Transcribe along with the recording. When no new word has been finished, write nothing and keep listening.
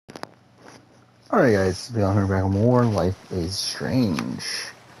Alright guys, beyond here back more. Life is Strange.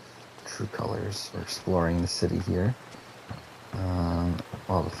 True Colors. We're exploring the city here.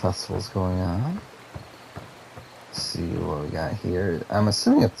 While the festival's going on. Let's see what we got here. I'm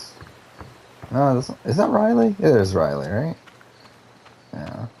assuming it's... No, it doesn't... Is that Riley? It is Riley, right?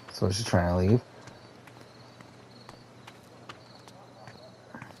 Yeah. So she's trying to leave.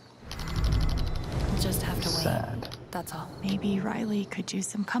 We'll just have to wait. Sad. That's all. Maybe Riley could use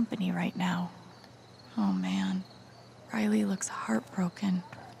some company right now. Oh man, Riley looks heartbroken.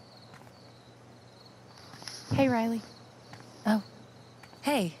 Hey, Riley. Oh.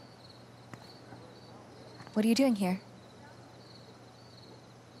 Hey. What are you doing here?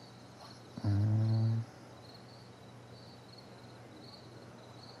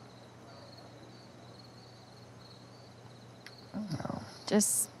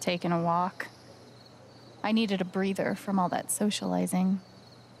 Just taking a walk. I needed a breather from all that socializing.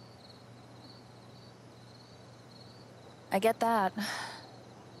 I get that.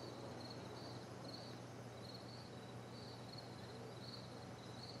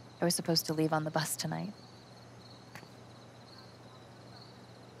 I was supposed to leave on the bus tonight.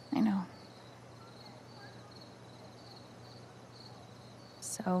 I know.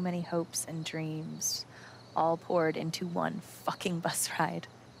 So many hopes and dreams, all poured into one fucking bus ride.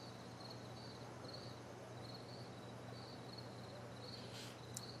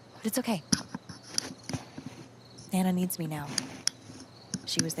 But it's okay. Nana needs me now.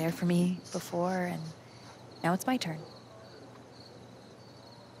 She was there for me before, and now it's my turn.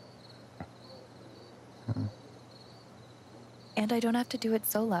 And I don't have to do it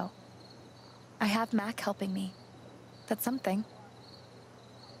solo. I have Mac helping me. That's something.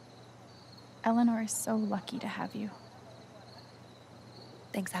 Eleanor is so lucky to have you.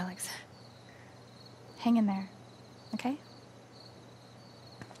 Thanks, Alex. Hang in there, okay?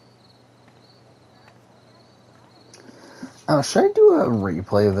 Should I do a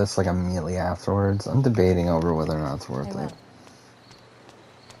replay of this like immediately afterwards? I'm debating over whether or not it's worth it.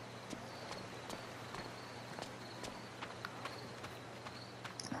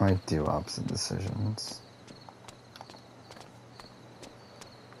 I might do opposite decisions.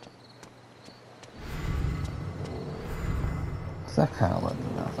 That kind of led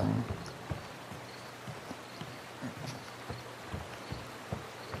to nothing.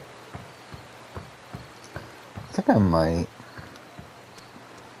 I think I might.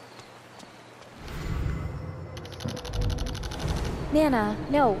 Nana,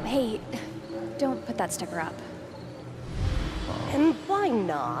 no, hey, don't put that sticker up. And why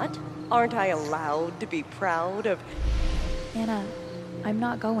not? Aren't I allowed to be proud of... Nana, I'm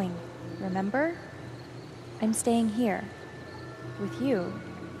not going, remember? I'm staying here. With you.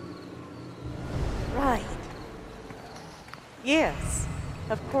 Right. Yes,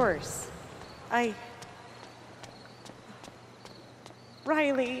 of course.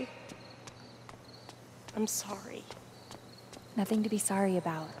 Riley. I'm sorry. Nothing to be sorry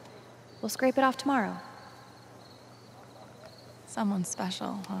about. We'll scrape it off tomorrow. Someone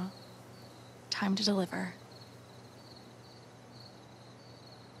special, huh? Time to deliver.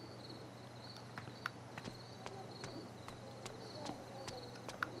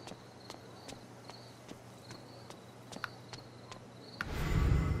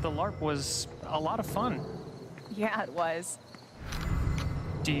 The LARP was a lot of fun. Yeah, it was.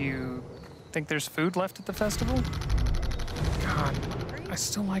 Do you think there's food left at the festival? God, I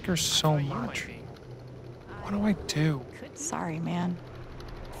still like her so much. What do I do? Sorry, man.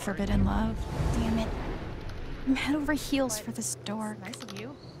 Forbidden love. Damn it. I'm head over heels for this dork. Nice of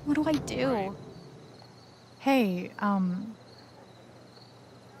you. What do I do? Right. Hey,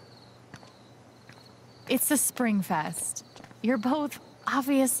 it's the Spring Fest. You're both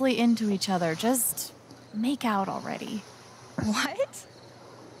obviously into each other. Just make out already. What?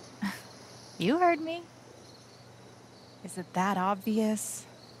 You heard me. Is it that obvious?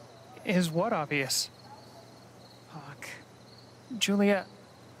 Is what obvious? Fuck. Julia,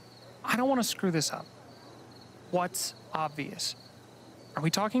 I don't want to screw this up. What's obvious? Are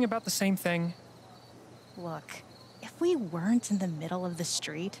we talking about the same thing? Look, if we weren't in the middle of the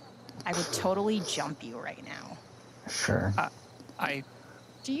street, I would totally jump you right now. Sure.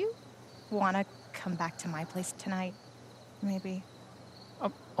 Do you want to come back to my place tonight? Maybe?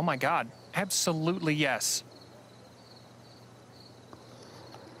 Oh my God. Absolutely yes.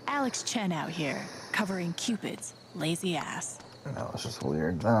 Alex Chen out here, covering Cupid's lazy ass. That was just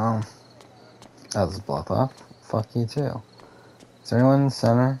weird. That was a bluff off. Fuck you too. Is there anyone in the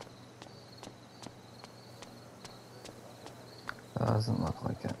center? Doesn't look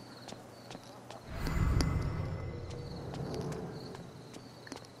like it.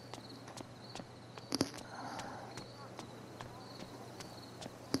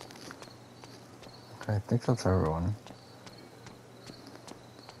 I think that's everyone.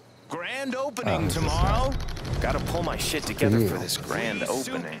 Grand opening this is tomorrow. Gotta pull my shit together you. for this grand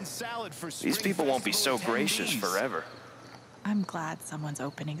opening. These people won't be so gracious forever. I'm glad someone's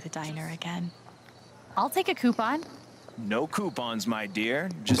opening the diner again. I'll take a coupon. No coupons, my dear.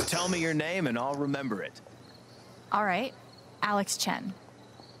 Just tell me your name and I'll remember it. All right. Alex Chen.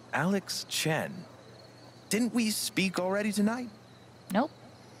 Alex Chen. Didn't we speak already tonight? Nope.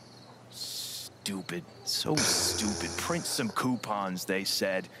 Stupid. So stupid. Print some coupons, they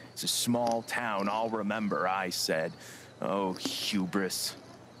said. It's a small town, I'll remember, I said. Oh, hubris.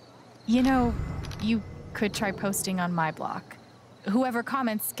 You know, you could try posting on my block. Whoever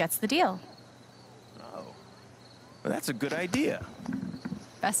comments gets the deal. Oh. Well, that's a good idea.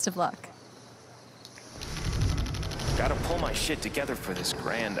 Best of luck. Gotta pull my shit together for this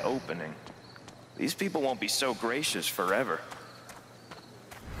grand opening. These people won't be so gracious forever.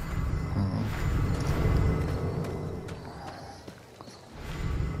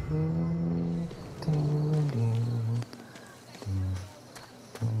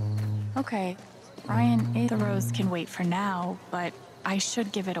 Okay, Ryan, the rose can wait for now, but I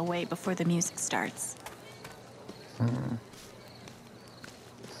should give it away before the music starts.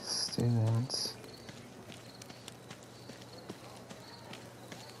 Students.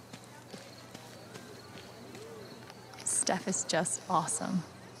 Steph is just awesome.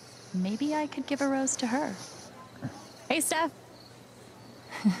 Maybe I could give a rose to her. Hey, Steph.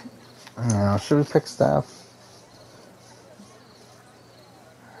 Now, should we pick Steph?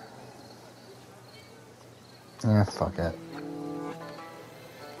 Yeah, fuck it.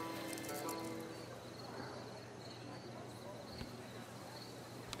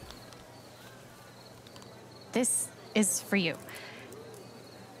 This is for you.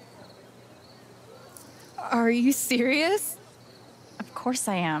 Are you serious? Of course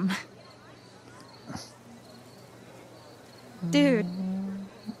I am. Dude,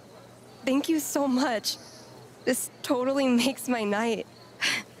 thank you so much. This totally makes my night.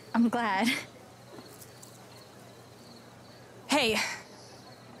 I'm glad. Hey,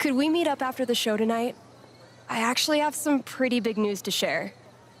 could we meet up after the show tonight? I actually have some pretty big news to share.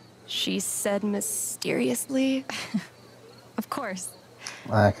 She said mysteriously. Of course.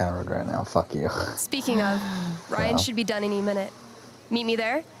 I kind of regret now. Fuck you. Speaking of, Ryan Wow. should be done any minute. Meet me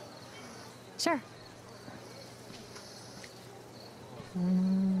there? Sure.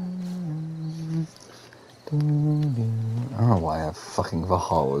 I don't know why I have fucking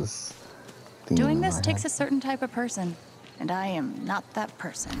Valhalla's theme Doing in this my takes head. a certain type of person, and I am not that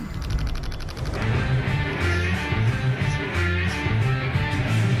person.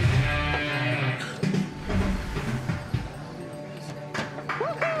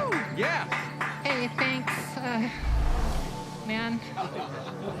 Yeah. Hey, thanks, man.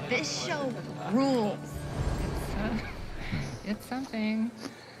 This show rules. It's something.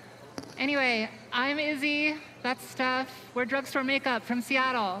 Anyway, I'm Izzy. That's Steph. We're Drugstore Makeup from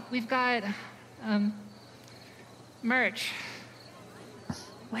Seattle. We've got, merch.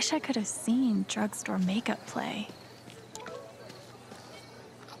 Wish I could have seen Drugstore Makeup play.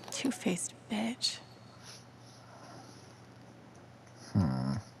 Two-faced bitch.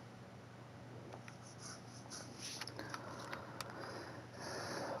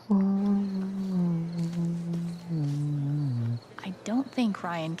 I don't think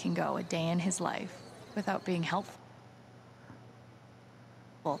Ryan can go a day in his life without being helpful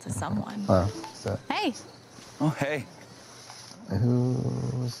to someone. Oh, so Hey, Oh, hey. who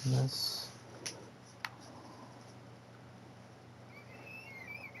was this?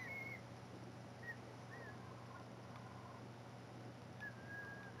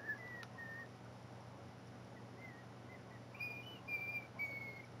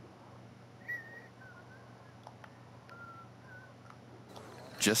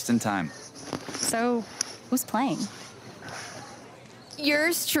 Just in time. so who's playing?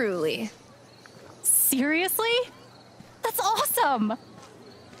 Yours truly. Seriously? That's awesome!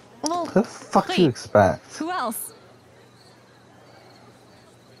 Well, Who the fuck do you Wait. expect? who else?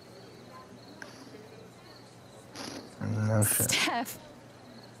 No shit. Steph.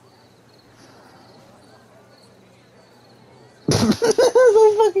 So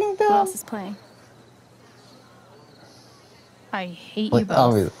fucking Who dumb. else is playing? I hate you Like, both.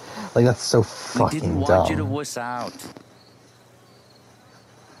 obvious. Like, that's so We fucking didn't dumb. want you to wuss out.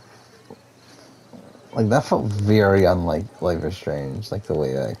 Like, that felt very unlike Life is Strange, like the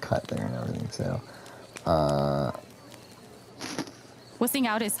way I cut there and everything, too. Wussing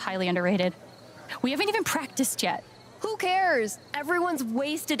out is highly underrated. We haven't even practiced yet. Who cares? Everyone's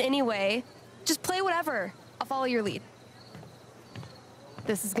wasted anyway. Just play whatever. I'll follow your lead.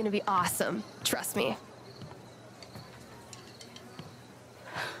 This is gonna be awesome. Trust me.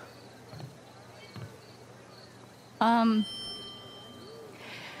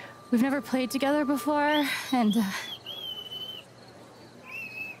 We've never played together before, and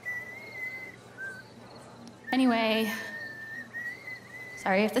anyway,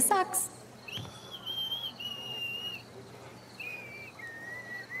 sorry if this sucks.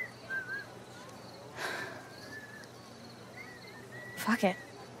 Fuck it.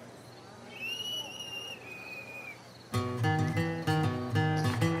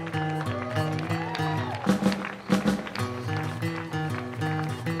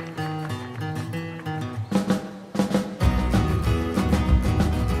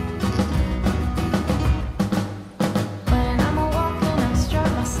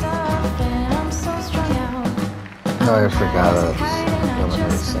 No, I forgot it. Haven't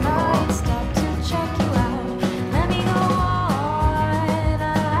heard it sing in a while.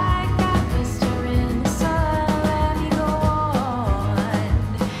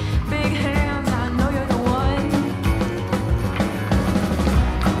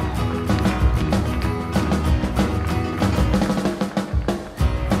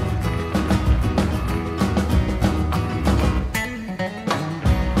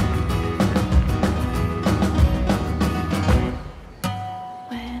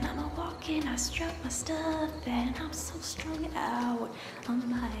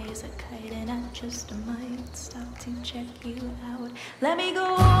 Just a might stop to check you out. Let me go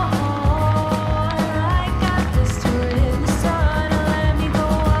on. I got this tour in the sun. Let me go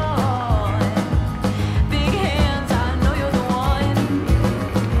on. Big hands, I know you're the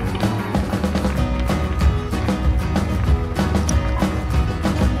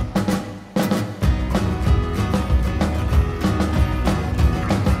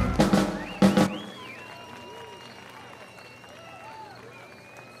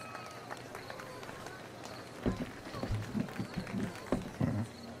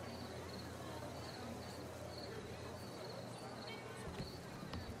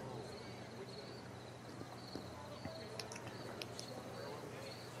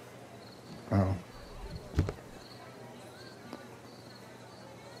Oh.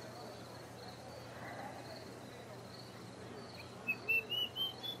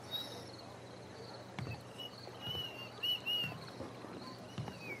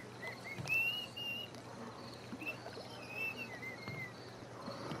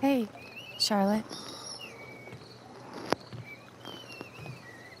 Hey, Charlotte.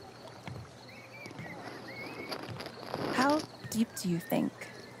 How deep do you think?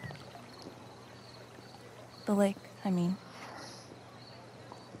 The lake, I mean.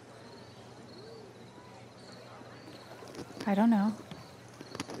 I don't know.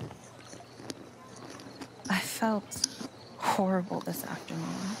 I felt horrible this afternoon.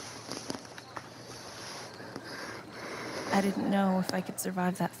 I didn't know if I could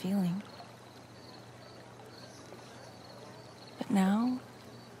survive that feeling. But now,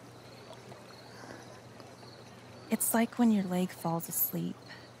 it's like when your leg falls asleep.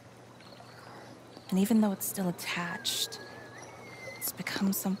 And even though it's still attached, it's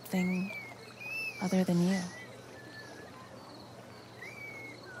become something other than you.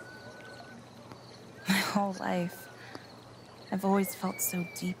 My whole life, I've always felt so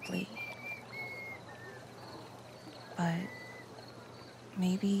deeply. But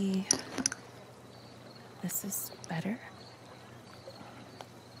maybe this is better?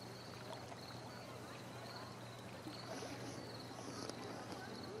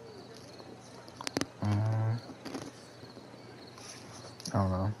 I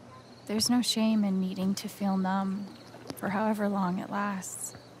don't know. There's no shame in needing to feel numb for however long it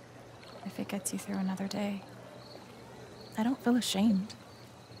lasts, if it gets you through another day. I don't feel ashamed.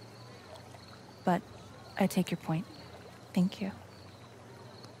 But I take your point. Thank you.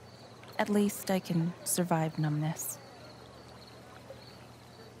 At least I can survive numbness.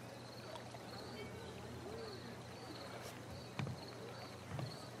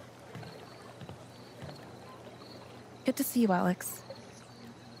 Good to see you, Alex.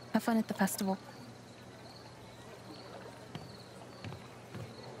 Have fun at the festival.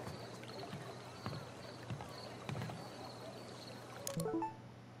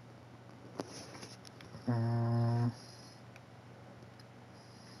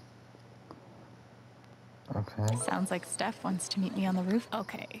 Okay. Sounds like Steph wants to meet me on the roof.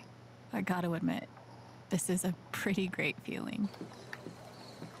 Okay, I gotta admit, this is a pretty great feeling.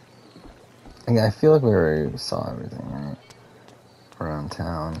 Yeah, I feel like we already saw everything, right? Around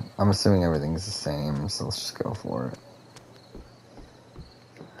town. I'm assuming everything's the same, so let's just go for it.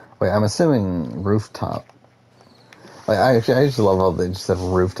 Wait, I'm assuming rooftop Like I just love how they just have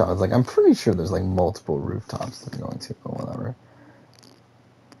rooftops. Like I'm pretty sure there's like multiple rooftops that they're going to, but whatever.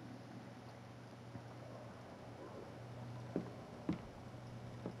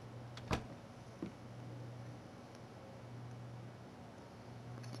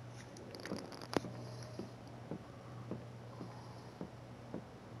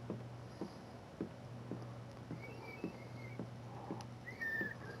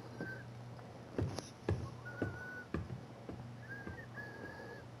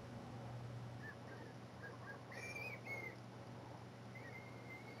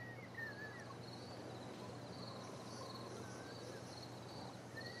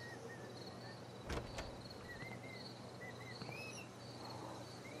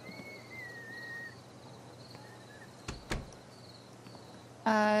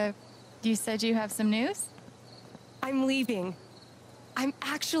 You said you have some news? I'm leaving. I'm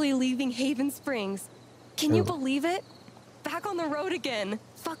actually leaving Haven Springs. Can you believe it? Back on the road again.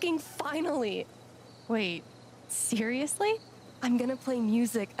 Fucking finally. Wait, seriously? I'm gonna play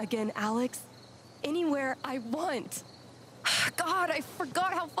music again, Alex. Anywhere I want. God, I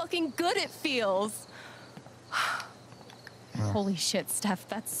forgot how fucking good it feels. Holy shit, Steph,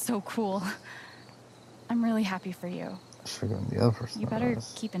 that's so cool. I'm really happy for you. Should have the other person. You better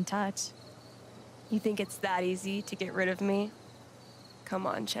keep in touch. You think it's that easy to get rid of me? Come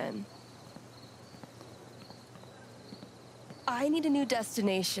on, Chen. I need a new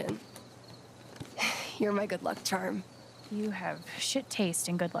destination. You're my good luck charm. You have shit taste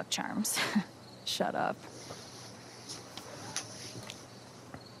in good luck charms. Shut up.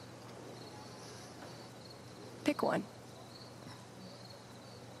 Pick one.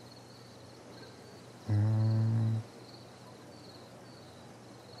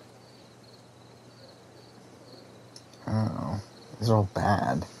 Oh, these are all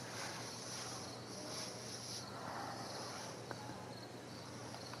bad.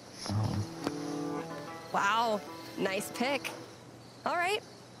 Wow, nice pick. All right,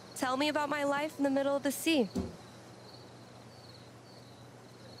 tell me about my life in the middle of the sea.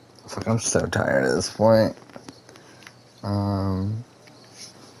 Fuck, I'm so tired at this point.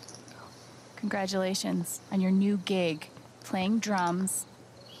 Congratulations on your new gig, playing drums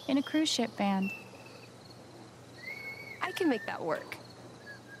in a cruise ship band. I can make that work.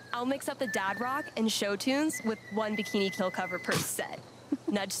 I'll mix up the dad rock and show tunes with one Bikini Kill cover per set.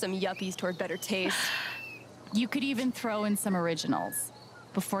 Nudge some yuppies toward better taste. You could even throw in some originals.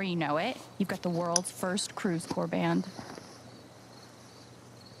 Before you know it, you've got the world's first cruise corps band.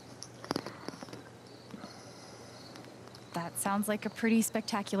 That sounds like a pretty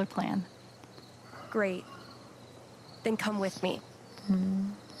spectacular plan. Great. Then come with me.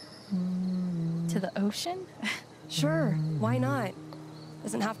 To the ocean? Sure, why not?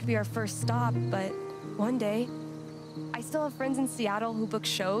 Doesn't have to be our first stop, but one day. I still have friends in Seattle who book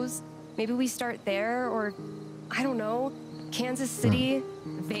shows. Maybe we start there, or, I don't know, Kansas City,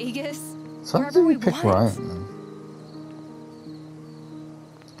 Vegas, So how wherever did we we pick want. Ryan then?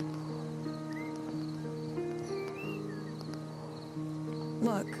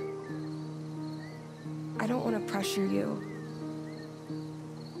 Look, I don't want to pressure you,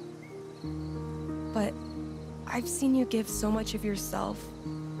 but I've seen you give so much of yourself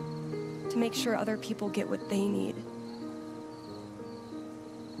to make sure other people get what they need.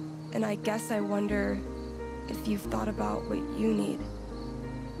 And I guess I wonder if you've thought about what you need.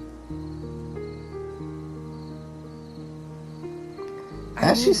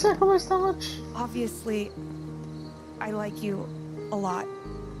 Has she sacrificed that much? Obviously, I like you a lot,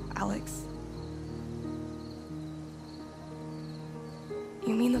 Alex.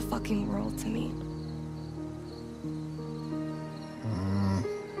 You mean the fucking world to me.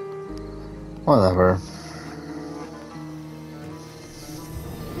 Whatever.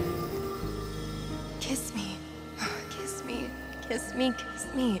 Kiss me. Kiss me. Kiss me. Kiss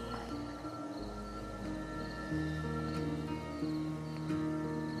me.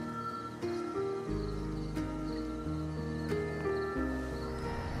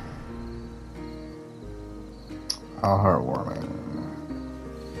 How heartwarming.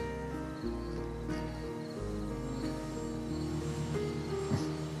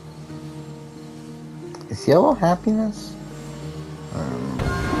 Is yellow happiness?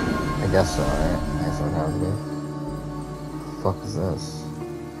 I guess so, right? I guess it would have to be. The fuck is this?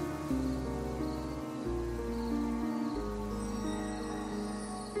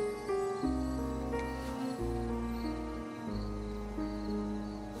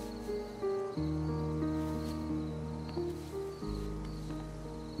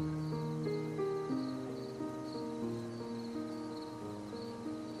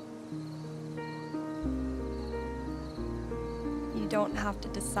 don't have to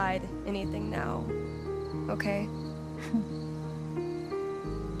decide anything now, okay?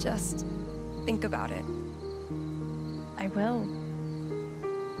 Just think about it. I will.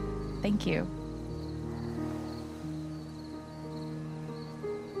 Thank you.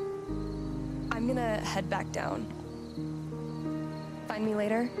 I'm gonna head back down. Find me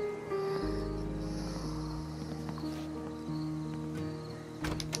later.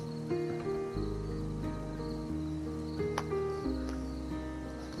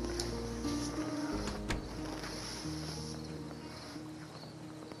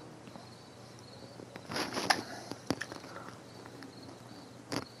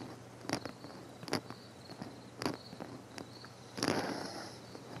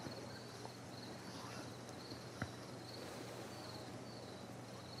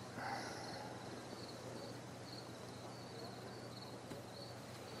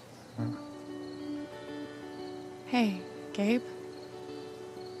 Hey, Gabe.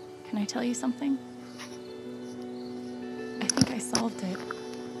 Can I tell you something? I think I solved it.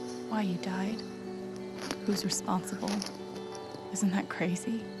 Why you died. Who's responsible. Isn't that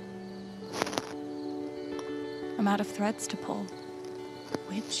crazy? I'm out of threads to pull,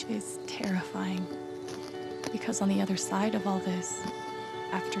 which is terrifying. Because on the other side of all this,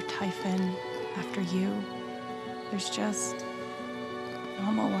 after Typhon, after you, there's just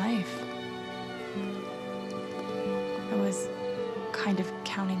normal life. I was kind of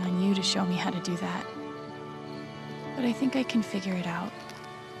counting on you to show me how to do that. But I think I can figure it out.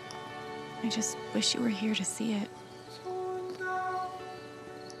 I just wish you were here to see it.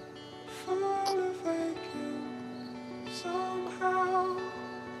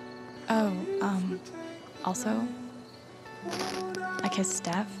 Oh, also, I kissed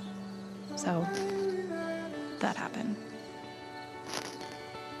Steph, so that happened.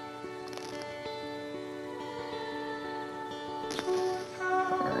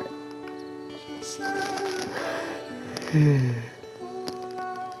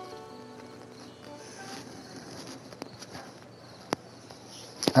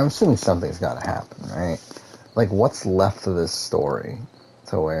 I'm assuming something's got to happen, right? Like, what's left of this story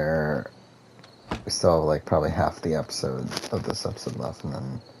to where we still have, like, probably half the episode of this episode left, and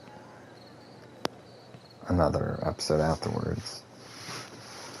then another episode afterwards.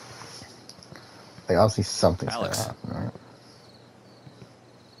 Like, obviously something's got to Alex. happen, right?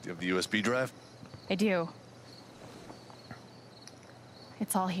 Do you have the USB drive? I do.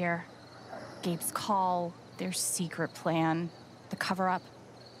 It's all here. Gabe's call, their secret plan, the cover-up.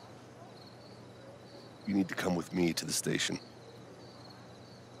 You need to come with me to the station.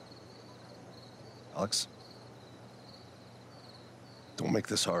 Alex? Don't make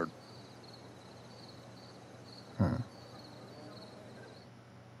this hard.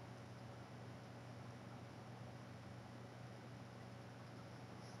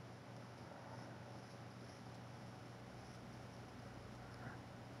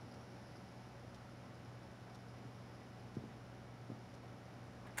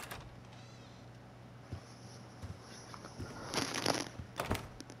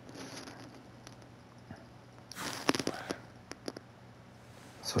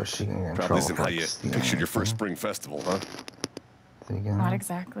 So is she gonna get in Probably trouble isn't for how you stealing pictured your anything? first spring festival, huh? Think again? Not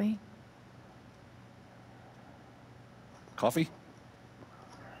exactly. Coffee?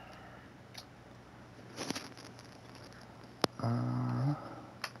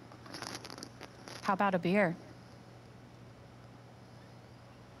 How about a beer?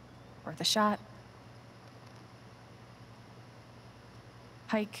 Worth a shot.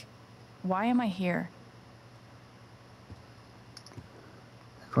 Pike, why am I here?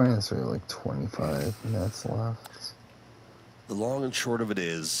 According to this, we have like 25 minutes left. The long and short of it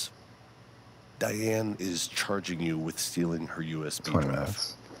is, Diane is charging you with stealing her USB 20 drive.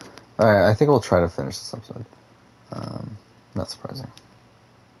 minutes. Alright, I think we'll try to finish this episode. Not surprising.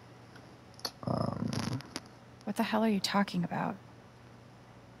 What the hell are you talking about?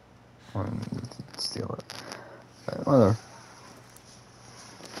 Steal it. Whatever.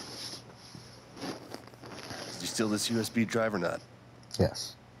 Did you steal this USB drive or not?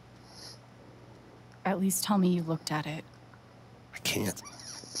 Yes. At least tell me you looked at it. I can't.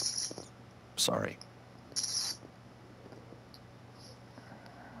 Sorry.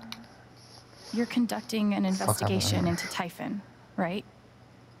 You're conducting an Fuck, I'm investigation not- into Typhon, right?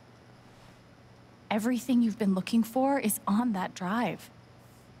 Everything you've been looking for is on that drive.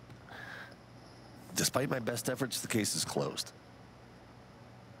 Despite my best efforts, the case is closed.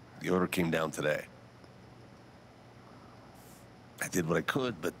 The order came down today. I did what I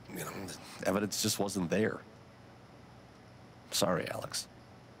could, but, you know, the evidence just wasn't there. Sorry, Alex.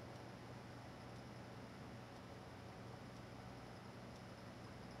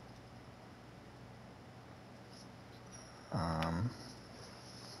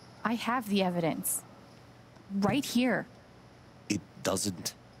 I have the evidence. Right here. It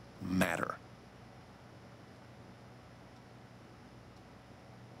doesn't matter.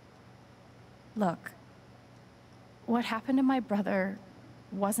 Look, what happened to my brother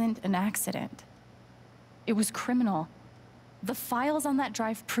wasn't an accident. It was criminal. The files on that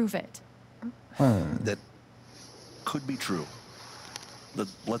drive prove it. That could be true.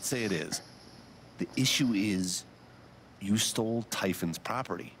 Let's say it is. The issue is, you stole Typhon's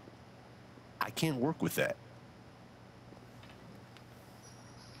property. I can't work with that.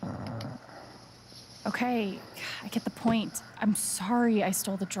 Okay, I get the point. I'm sorry I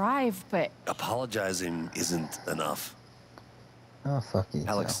stole the drive, but... Apologizing isn't enough. Oh, fuck you.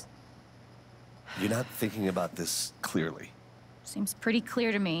 Alex, you're not thinking about this clearly. Seems pretty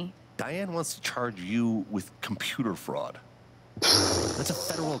clear to me. Diane wants to charge you with computer fraud. That's a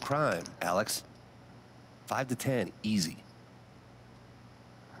federal crime, Alex. 5 to 10, easy.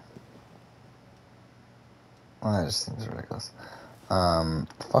 Well, that just seems ridiculous.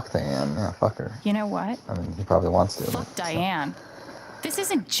 Fuck Diane. Yeah, fuck her. You know what? I mean, he probably wants to. Fuck but- Diane. This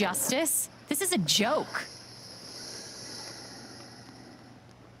isn't justice. This is a joke.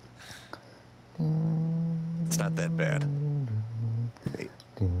 It's not that bad. Hey,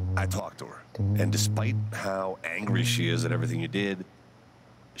 I talked to her, and despite how angry she is at everything you did,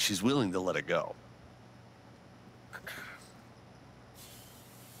 she's willing to let it go.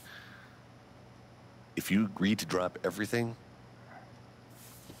 If you agree to drop everything,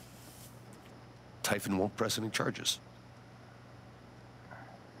 Typhon won't press any charges.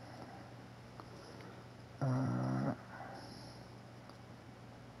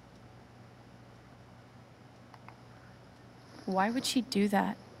 Why would she do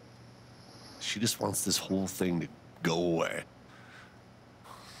that? She just wants this whole thing to go away.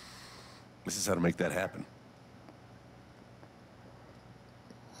 This is how to make that happen.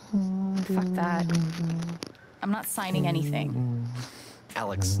 Fuck that. I'm not signing anything.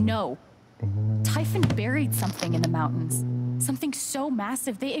 Alex. No. Typhon buried something in the mountains. Something so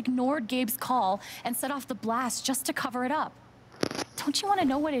massive they ignored Gabe's call and set off the blast just to cover it up. Don't you want to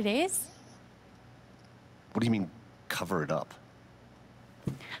know what it is? What do you mean, cover it up?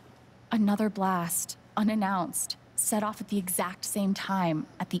 Another blast, unannounced, set off at the exact same time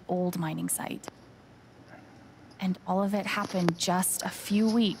at the old mining site. And all of it happened just a few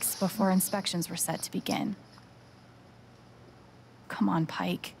weeks before inspections were set to begin. Come on,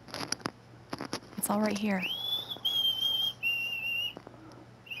 Pike. It's all right here.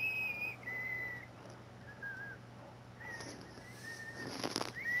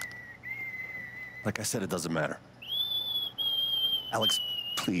 Like I said, it doesn't matter. Alex,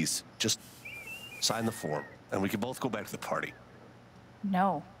 please, just sign the form, and we can both go back to the party.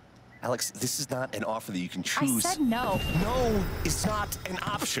 No. Alex, this is not an offer that you can I choose. said no. No, it's not an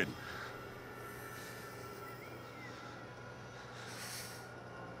option.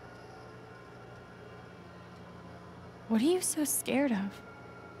 What are you so scared of?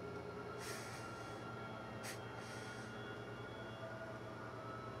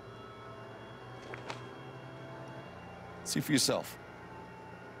 See for yourself.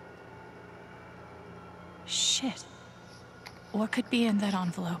 Shit. What could be in that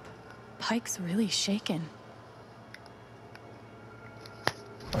envelope? Pike's really shaken.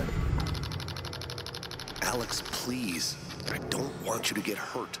 Alex, please. I don't want you to get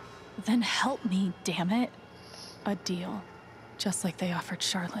hurt. Then help me, damn it. A deal. Just like they offered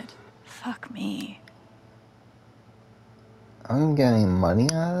Charlotte. Fuck me. I'm getting money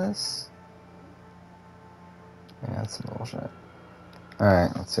out of this? Yeah, that's some bullshit.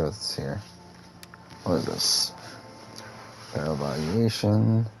 Alright, let's see what's here. What is this? Barrel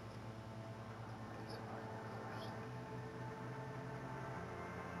valuation.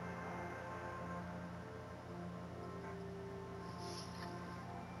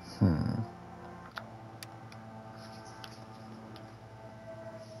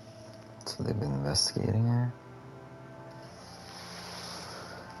 So they've been investigating her.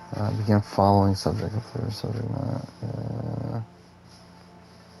 Begin following subject if there's subject not.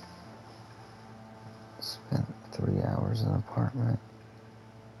 Spent 3 hours in an apartment.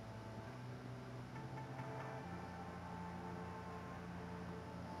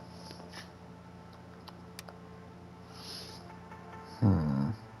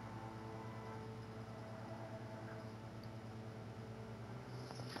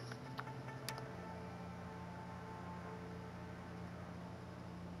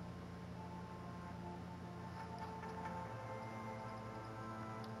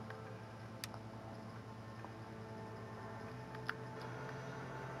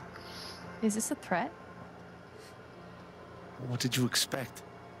 Is this a threat? What did you expect?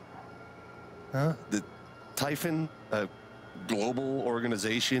 Huh? The Typhon, a global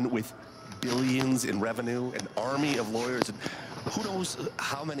organization with billions in revenue, an army of lawyers, and who knows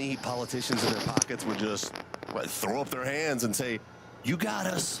how many politicians in their pockets would just throw up their hands and say, "You got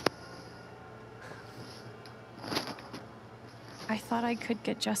us." I thought I could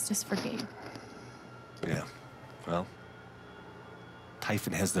get justice for Gabe. Yeah, well,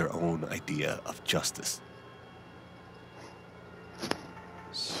 Typhon has their own idea of justice.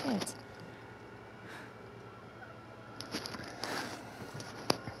 Shit.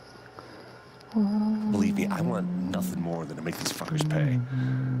 Believe me, I want nothing more than to make these fuckers pay.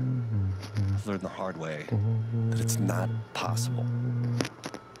 I've learned the hard way that it's not possible.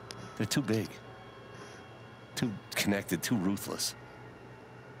 They're too big, too connected, too ruthless.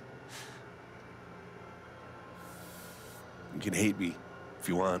 You can hate me if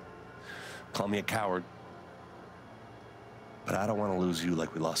you want. Call me a coward. But I don't want to lose you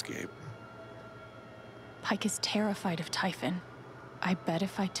like we lost Gabe. Pike is terrified of Typhon. I bet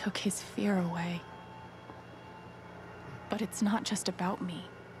if I took his fear away. But it's not just about me.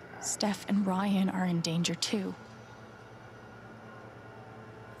 Steph and Ryan are in danger too.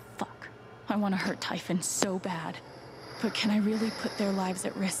 Fuck. I want to hurt Typhon so bad. But can I really put their lives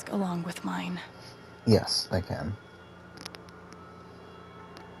at risk along with mine? Yes, I can.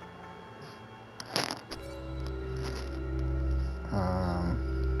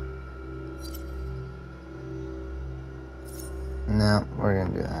 No, we're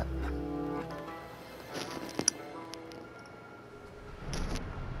gonna do that.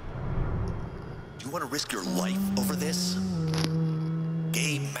 Do you want to risk your life over this?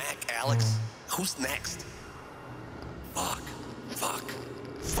 Gabe, Mac, Alex, who's next? Fuck.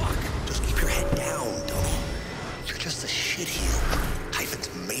 Just keep your head down, Double. You're just a shitheel. Typhon's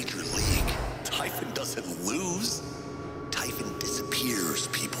major league. Typhon doesn't lose. Typhon disappears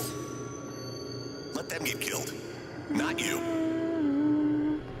people. Let them get killed, not you.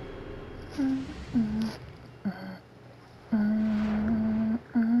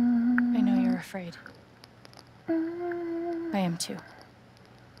 I know you're afraid. I am too.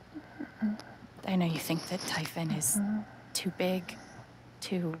 I know you think that Typhon is too big,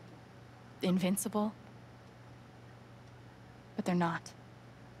 too invincible. But they're not.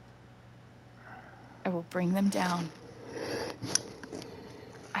 I will bring them down.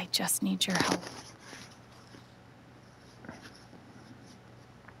 I just need your help.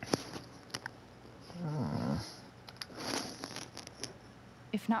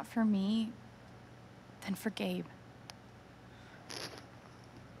 If not for me, then for Gabe.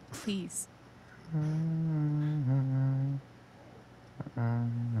 Please.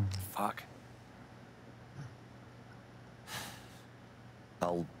 Fuck.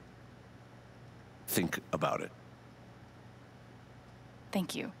 I'll think about it.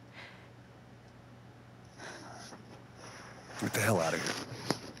 Thank you. Get the hell out of here.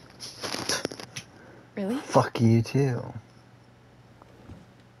 Really? Fuck you too.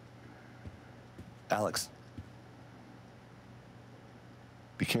 Alex.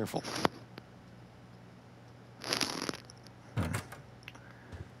 Be careful.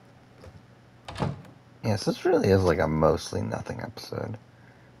 Yes, this really is like a mostly nothing episode.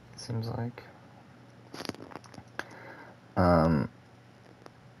 It seems like.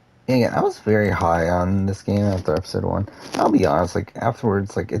 Yeah, I was very high on this game after episode 1. I'll be honest, like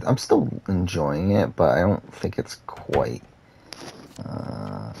afterwards, like I'm still enjoying it, but I don't think it's quite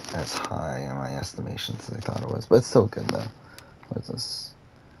as high in my estimations as I thought it was. But it's still good though. What is this?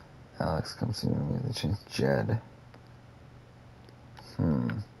 Alex comes to me. They changed Jed.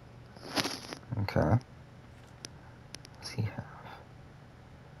 Okay. What's he have?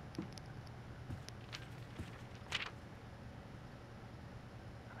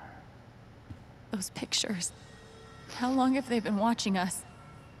 Those pictures. How long have they been watching us?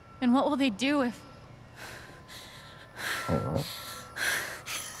 And what will they do if... Wait, what?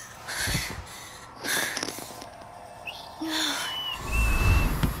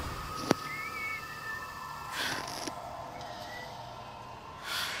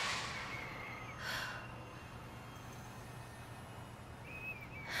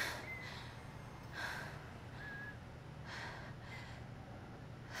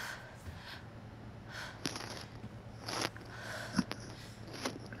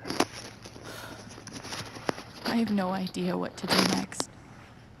 I have no idea what to do next.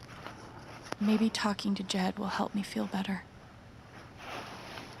 Maybe talking to Jed will help me feel better.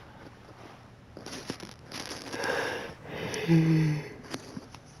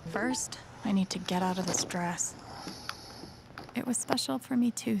 First, I need to get out of this dress. It was special for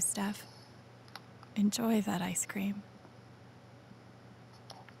me too, Steph. Enjoy that ice cream.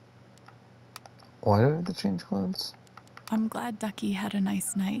 Why do I have to change clothes? I'm glad Ducky had a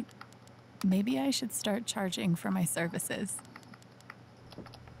nice night. Maybe I should start charging for my services.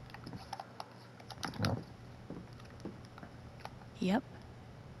 No. Yep.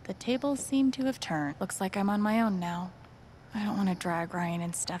 The tables seem to have turned. Looks like I'm on my own now. I don't want to drag Ryan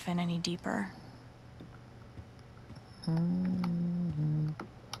and Stefan any deeper.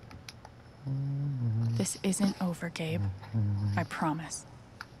 This isn't over, Gabe. I promise.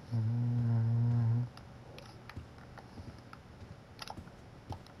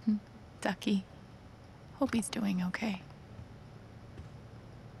 Ducky. Hope he's doing okay.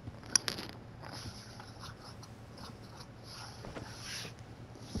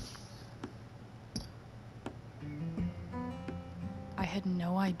 I had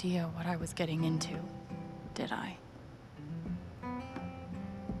no idea what I was getting into, did I?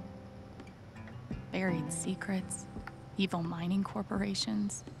 Buried secrets, evil mining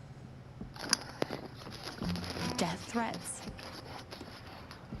corporations, death threats.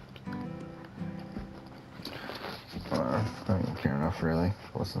 I don't care enough, really.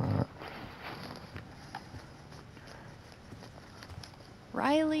 Listen to that.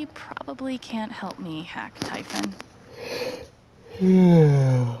 Riley probably can't help me hack Typhon.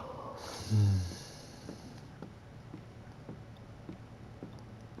 Yeah.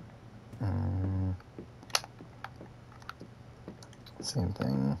 Same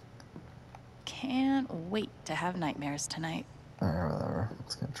thing. Can't wait to have nightmares tonight. Alright, whatever.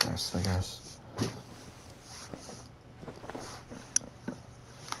 Let's get dressed, I guess.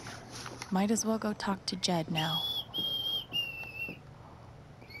 Might as well go talk to Jed now.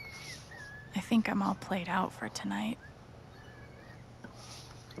 I think I'm all played out for tonight.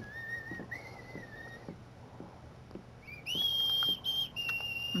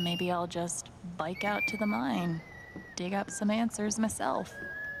 Maybe I'll just bike out to the mine, dig up some answers myself.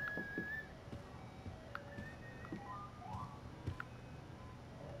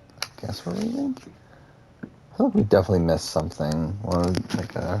 Guess we're leaving? I feel like we definitely missed something. One,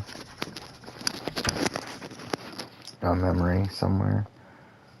 like a memory somewhere.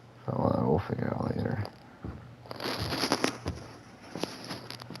 But we'll figure it out later.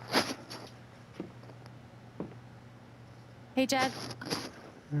 Hey, Jed.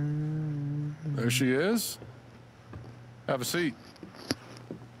 There she is. Have a seat.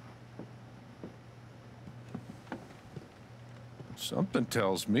 Something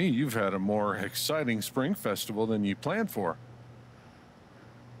tells me you've had a more exciting spring festival than you planned for.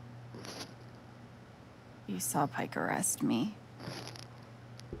 You saw Pike arrest me.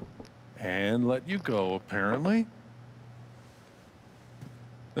 And let you go, apparently.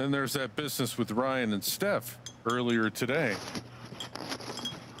 Then there's that business with Ryan and Steph earlier today.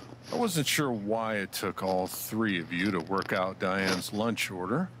 I wasn't sure why it took all three of you to work out Diane's lunch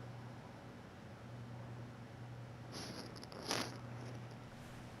order.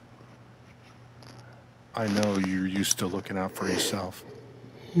 I know you're used to looking out for yourself.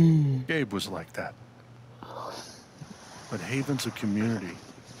 Gabe was like that. But Haven's a community.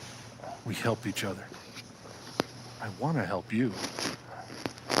 We help each other. I want to help you.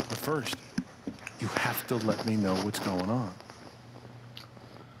 But first, you have to let me know what's going on.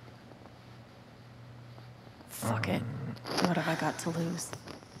 Fuck it. What have I got to lose?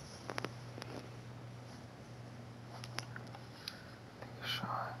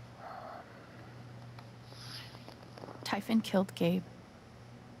 Typhon killed Gabe.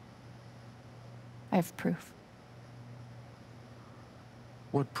 I have proof.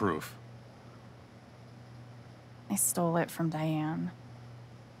 What proof? I stole it from Diane.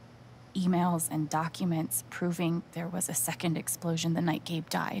 Emails and documents proving there was a second explosion the night Gabe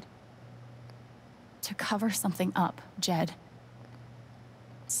died. To cover something up, Jed.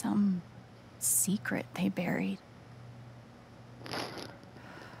 Some secret they buried.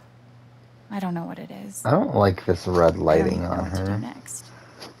 I don't know what it is. I don't like this red lighting on What to do her. next.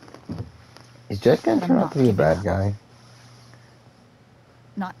 Is Jed gonna But I'm turn out not to be a giving bad up. guy?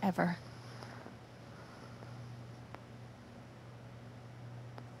 Not ever.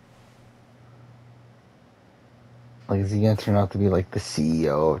 Like, is he gonna turn out to be like the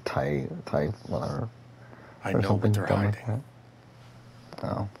CEO of type whatever? I Or know something what they're dumb like hiding. that?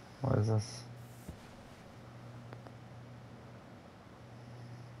 Oh, what is this?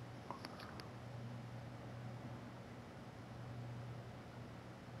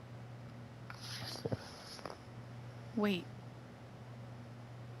 Wait.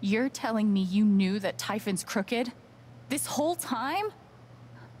 You're telling me you knew that Typhon's crooked? This whole time?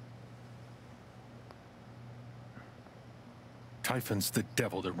 Typhon's the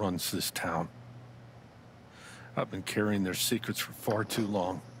devil that runs this town. I've been carrying their secrets for far too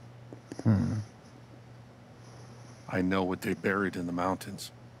long. I know what they buried in the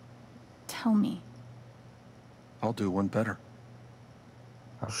mountains. Tell me. I'll do one better.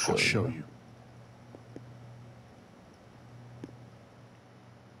 I'll show, I'll show you.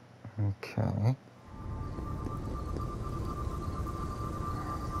 Okay.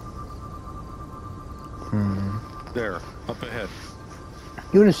 There, up ahead.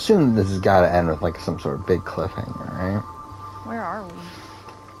 You would assume this has got to end with like some sort of big cliffhanger, right? Where are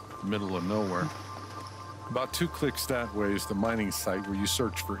we? Middle of nowhere. About 2 clicks that way is the mining site where you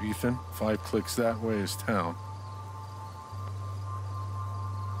search for Ethan. 5 clicks that way is town.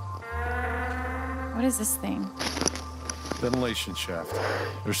 What is this thing? Ventilation shaft.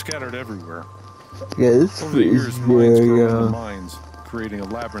 They're scattered everywhere. Yeah, this Over the is years, mines very, grew into mines, creating a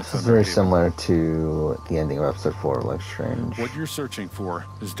labyrinth. this is under very Haven. similar to the ending of episode 4 of Life Strange. What you're searching for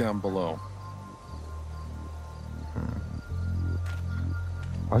is down below.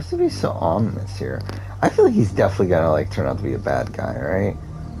 Why does it be so ominous here? I feel like he's definitely gonna like turn out to be a bad guy, right?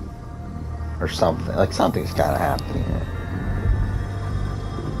 Or something. Like something's gotta happen here.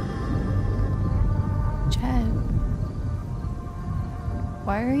 Jed.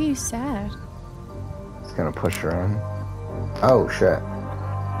 Why are you sad? He's gonna push her in. Oh shit.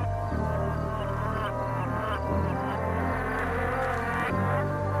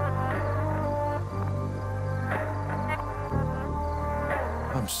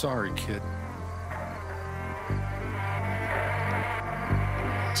 I'm sorry, kid.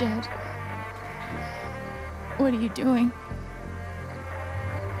 Jed. What are you doing?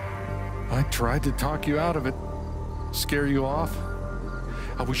 I tried to talk you out of it. Scare you off.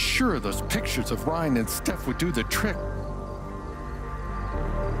 I was sure those pictures of Ryan and Steph would do the trick.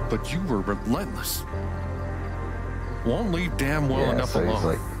 But you were relentless. Won't leave damn well Yeah, enough so he's alone.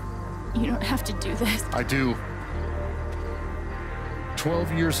 like, You don't have to do this. I do.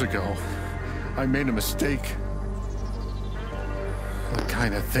 12 years ago, I made a mistake. The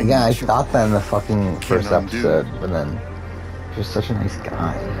kind of thing yeah, I that you thought that in the fucking first undo. episode, but then he's just such a nice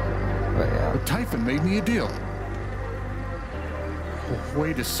guy. But yeah. But Typhon made me a deal. A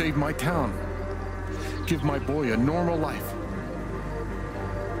way to save my town. Give my boy a normal life.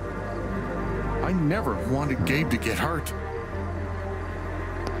 I never wanted Gabe to get hurt.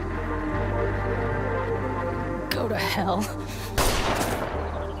 Go to hell.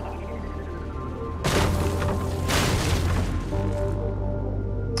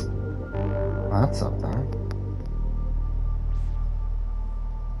 That's something.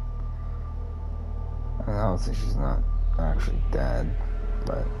 I don't think she's not actually dead,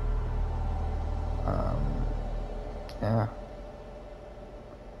 but yeah.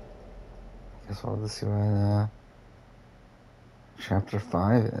 Guess we'll have to see what chapter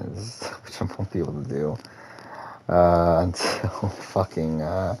 5 is, which I won't be able to do until fucking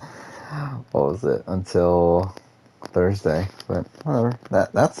what was it? Until Thursday, but whatever.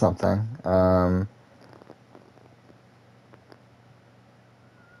 That's something.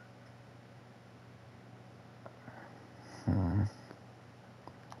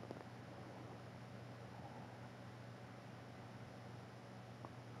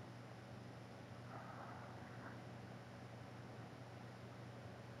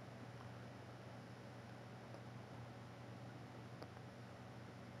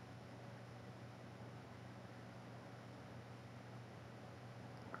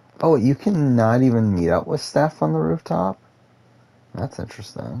 Oh, you can not even meet up with Steph on the rooftop? That's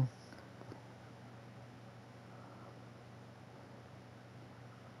interesting.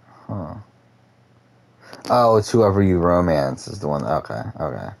 Huh. Oh, it's whoever you romance is the one. Okay,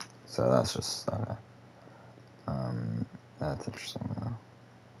 okay. So that's just, okay. That's interesting though.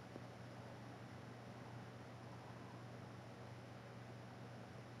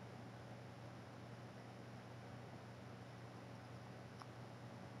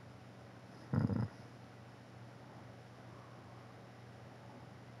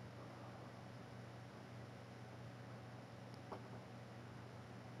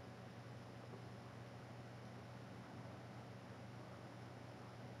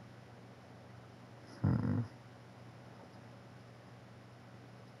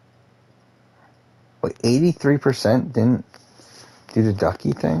 Wait, 83% didn't do the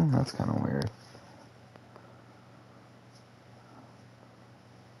ducky thing? That's kind of weird.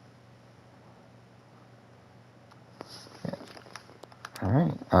 Yeah.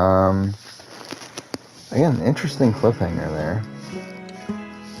 Alright, again, interesting cliffhanger there.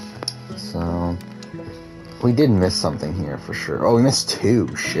 So, we did miss something here for sure. Oh, we missed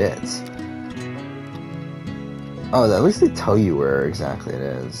 2. Shit. Oh, at least they tell you where exactly it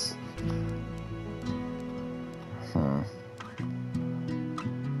is.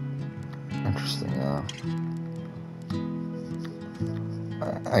 Interesting, yeah.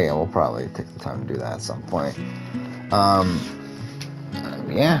 yeah, we'll probably take the time to do that at some point.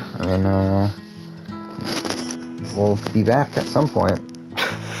 Yeah, I mean, we'll be back at some point.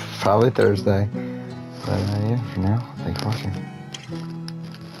 Probably Thursday. But yeah, for now, thanks for watching.